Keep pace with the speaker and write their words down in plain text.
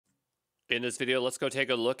In this video, let's go take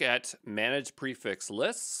a look at manage prefix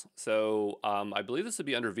lists. So I believe this would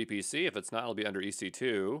be under VPC. If it's not, it'll be under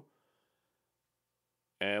EC2.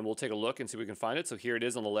 And we'll take a look and see if we can find it. So here it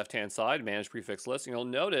is on the left-hand side, manage prefix lists. And you'll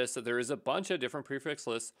notice that there is a bunch of different prefix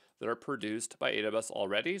lists that are produced by AWS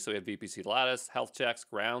already. So we have VPC Lattice, Health Checks,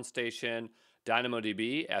 Ground Station,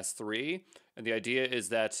 DynamoDB, S3. And the idea is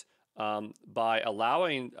that by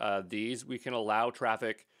allowing these, we can allow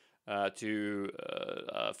traffic to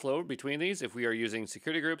flow between these if we are using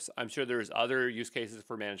security groups. I'm sure there's other use cases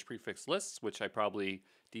for managed prefix lists, which I probably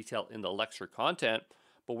detail in the lecture content.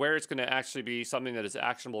 But where it's going to actually be something that is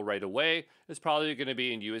actionable right away is probably going to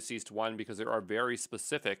be in US East 1 because there are very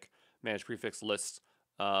specific managed prefix lists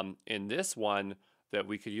in this one that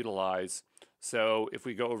we could utilize. So if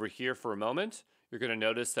we go over here for a moment, you're going to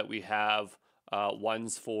notice that we have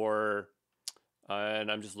ones for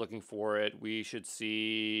and I'm just looking for it. We should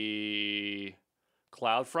see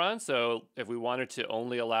CloudFront. So if we wanted to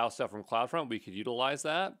only allow stuff from CloudFront, we could utilize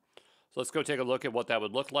that. So let's go take a look at what that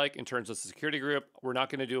would look like in terms of security group. We're not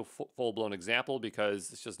going to do a full-blown example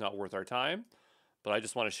because it's just not worth our time. But I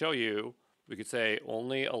just want to show you, we could say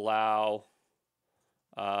only allow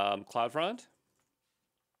CloudFront.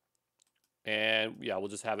 And yeah, we'll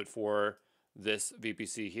just have it for this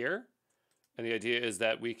VPC here. And the idea is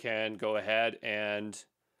that we can go ahead and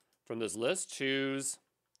from this list choose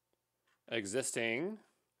an existing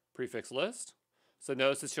prefix list. So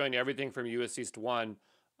notice it's showing everything from US East 1.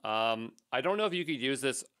 I don't know if you could use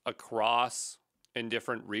this across in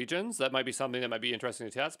different regions. That might be something that might be interesting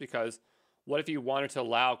to test because what if you wanted to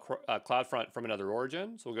allow CloudFront from another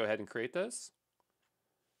origin? So we'll go ahead and create this.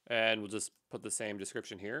 And we'll just put the same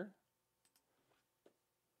description here.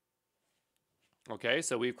 Okay,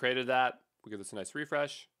 so we've created that. We'll give this a nice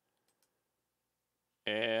refresh.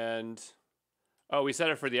 And, oh, we set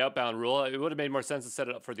it for the outbound rule. It would have made more sense to set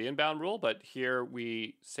it up for the inbound rule, but here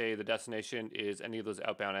we say the destination is any of those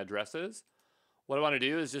outbound addresses. What I want to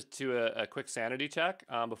do is just do a quick sanity check.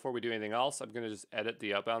 Before we do anything else, I'm going to just edit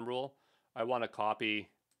the outbound rule. I want to copy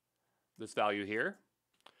this value here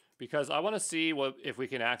because I want to see if we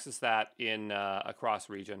can access that in across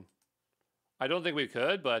region. I don't think we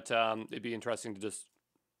could, but it'd be interesting to just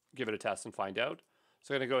give it a test and find out.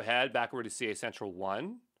 So I'm going to go ahead back over to CA Central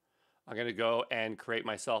 1. I'm going to go and create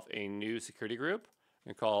myself a new security group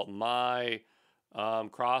and call it my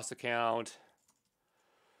cross account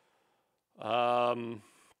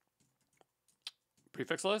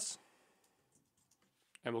prefix list.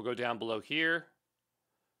 And we'll go down below here.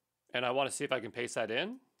 And I want to see if I can paste that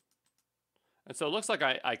in. And so it looks like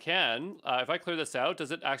I can. If I clear this out,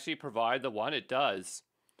 does it actually provide the one? It does.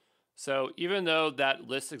 So even though that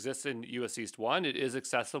list exists in US East 1, it is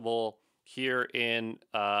accessible here in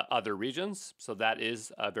other regions. So that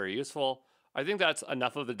is very useful. I think that's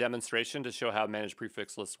enough of the demonstration to show how managed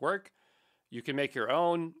prefix lists work. You can make your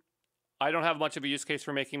own. I don't have much of a use case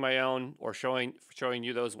for making my own or showing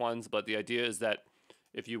you those ones, but the idea is that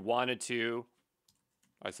if you wanted to,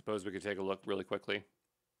 I suppose we could take a look really quickly.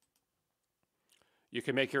 You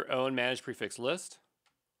can make your own managed prefix list.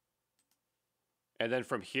 And then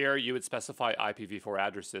from here, you would specify IPv4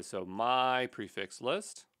 addresses. So my prefix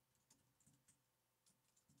list.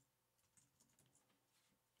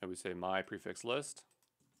 And we say my prefix list.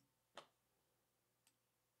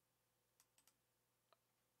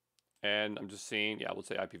 And I'm just seeing, yeah, we'll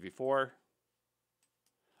say IPv4.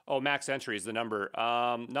 Oh, max entries, the number.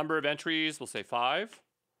 Number of entries, we'll say 5.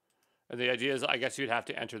 And the idea is, I guess you'd have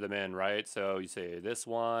to enter them in, right? So you say this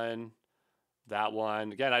one, that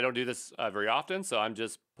one. Again, I don't do this very often, so I'm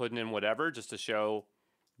just putting in whatever just to show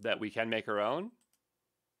that we can make our own.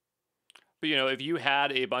 But, you know, if you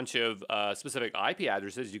had a bunch of specific IP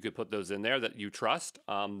addresses, you could put those in there that you trust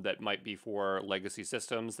that might be for legacy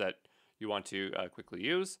systems that you want to quickly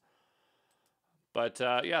use. But,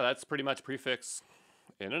 yeah, that's pretty much prefix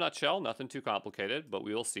in a nutshell. Nothing too complicated, but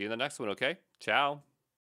we will see you in the next one, okay? Ciao.